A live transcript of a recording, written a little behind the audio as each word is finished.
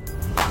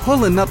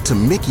Pulling up to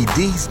Mickey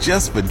D's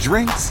just for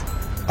drinks?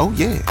 Oh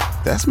yeah,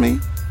 that's me.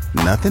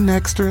 Nothing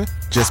extra,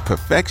 just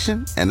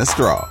perfection and a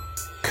straw.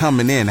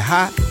 Coming in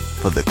hot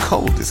for the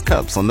coldest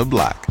cups on the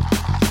block.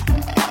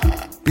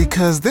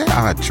 Because there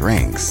are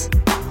drinks.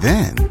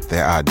 Then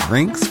there are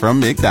drinks from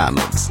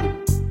McDonald's.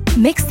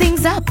 Mix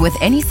things up with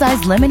any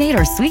size lemonade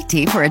or sweet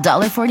tea for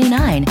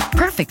 $1.49.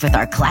 Perfect with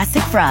our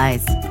classic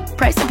fries.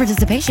 Price and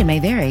participation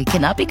may vary.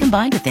 Cannot be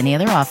combined with any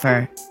other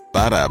offer.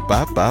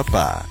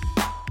 Ba-da-ba-ba-ba.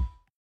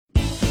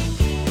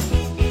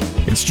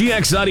 It's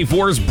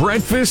GX94's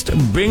Breakfast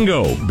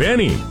Bingo.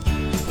 Benny,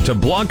 to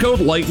block out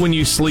light when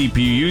you sleep,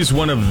 you use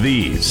one of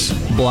these.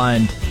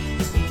 Blind.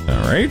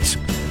 All right.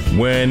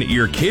 When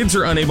your kids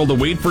are unable to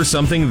wait for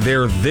something,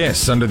 they're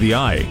this under the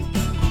eye.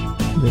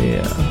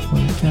 They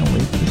can't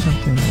wait for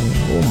something.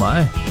 Oh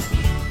my.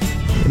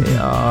 They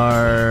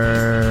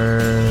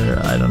are,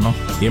 I don't know.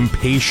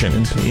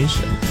 Impatient.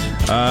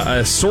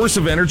 A source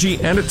of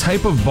energy and a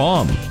type of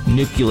bomb.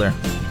 Nuclear.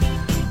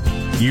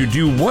 You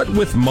do what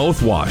with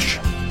mouthwash?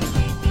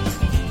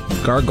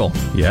 Gargle.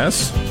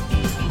 Yes.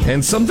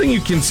 And something you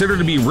consider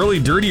to be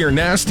really dirty or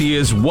nasty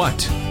is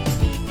what?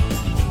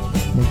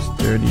 What's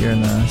dirty or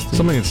nasty?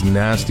 Something that's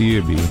nasty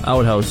would be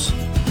outhouse.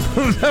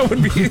 That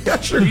would be,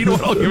 yeah, sure, you know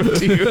what, I'll give it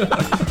to you.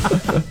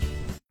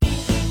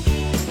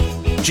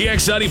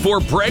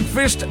 GX94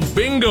 Breakfast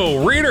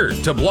Bingo. Reader,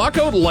 to block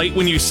out light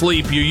when you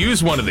sleep, you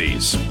use one of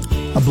these.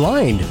 A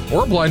blind.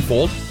 Or a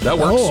blindfold. That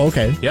works. Oh,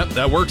 okay. Yep,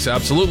 that works,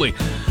 absolutely.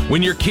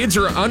 When your kids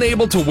are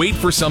unable to wait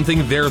for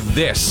something, they're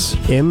this.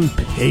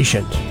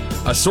 Impatient.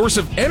 A source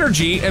of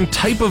energy and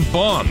type of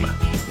bomb.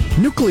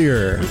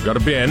 Nuclear. We've got a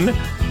bin.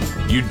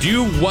 You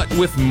do what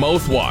with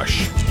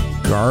mouthwash?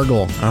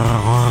 Gargle.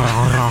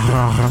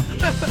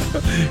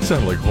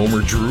 Sound like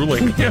Homer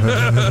drooling.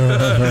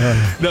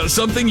 Now,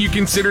 something you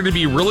consider to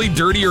be really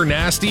dirty or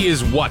nasty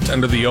is what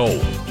under the O?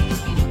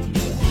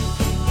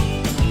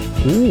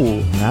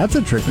 Ooh, that's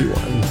a tricky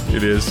one.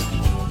 It is.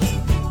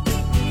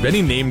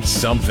 Benny named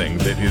something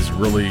that is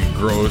really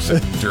gross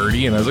and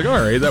dirty, and I was like,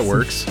 all right, that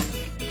works.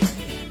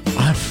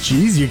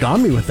 Jeez, you got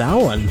me with that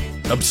one.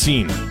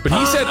 Obscene. But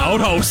he said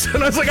outhouse,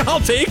 and I was like, I'll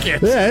take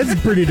it. Yeah, it's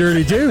pretty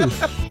dirty, too.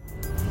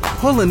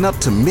 Pulling up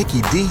to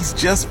Mickey D's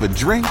just for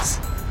drinks?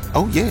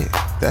 Oh yeah,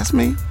 that's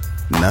me.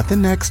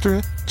 Nothing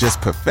extra,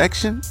 just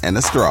perfection and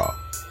a straw.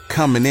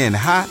 Coming in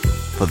hot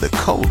for the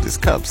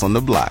coldest cups on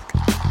the block.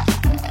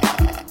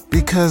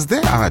 Because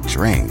there are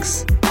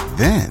drinks.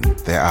 Then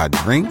there are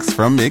drinks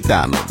from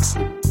McDonald's.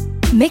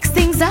 Mix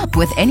things up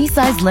with any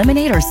size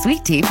lemonade or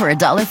sweet tea for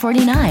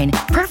 $1.49.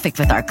 Perfect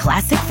with our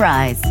classic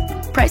fries.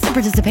 Price and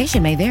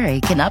participation may vary.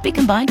 Cannot be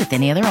combined with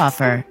any other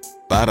offer.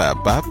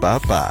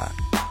 Ba-da-ba-ba-ba.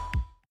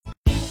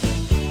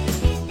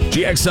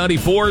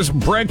 GX94's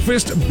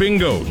Breakfast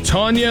Bingo.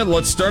 Tanya,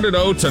 let's start it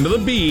out under the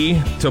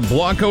B. To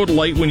block out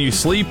light when you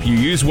sleep, you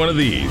use one of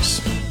these.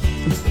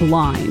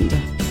 Blind.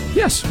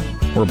 Yes.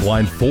 Or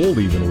blindfold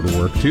even would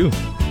work too.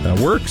 That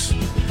works.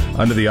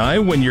 Under the I,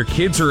 when your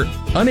kids are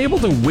unable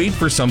to wait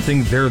for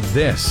something, they're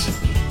this.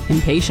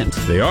 Impatient.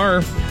 They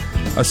are.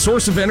 A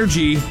source of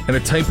energy and a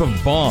type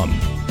of bomb.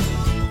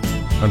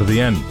 Under the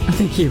N.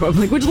 Thank you. I'm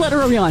like, which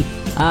letter are we on?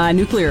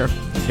 Nuclear.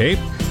 Okay.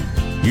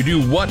 You do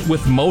what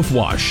with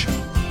mouthwash?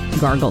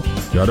 Gargle.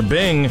 Got a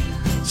bing.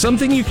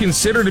 Something you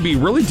consider to be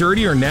really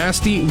dirty or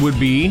nasty would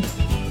be...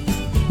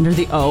 Under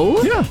the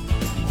O? Yeah.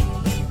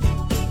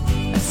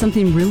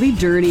 Something really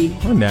dirty.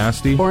 Or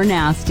nasty. Or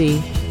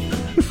nasty.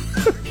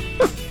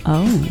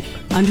 Oh.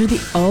 Under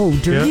the O.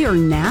 Dirty or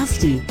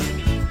nasty?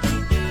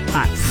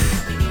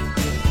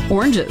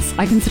 Oranges.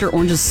 I consider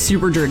oranges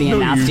super dirty and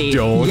nasty. You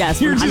don't.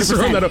 Yes, You're just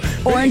throwing that up.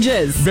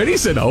 Oranges. Betty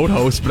said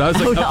outhouse, but I was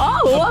like,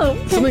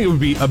 something that would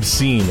be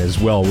obscene as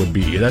well would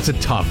be. That's a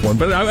tough one,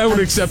 but I would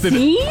accept it.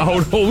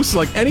 Outhouse,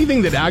 like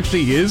anything that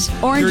actually is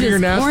dirty or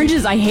nasty.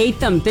 Oranges, I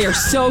hate them. They are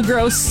so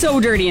gross, so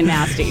dirty and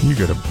nasty. You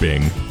got a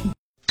bing.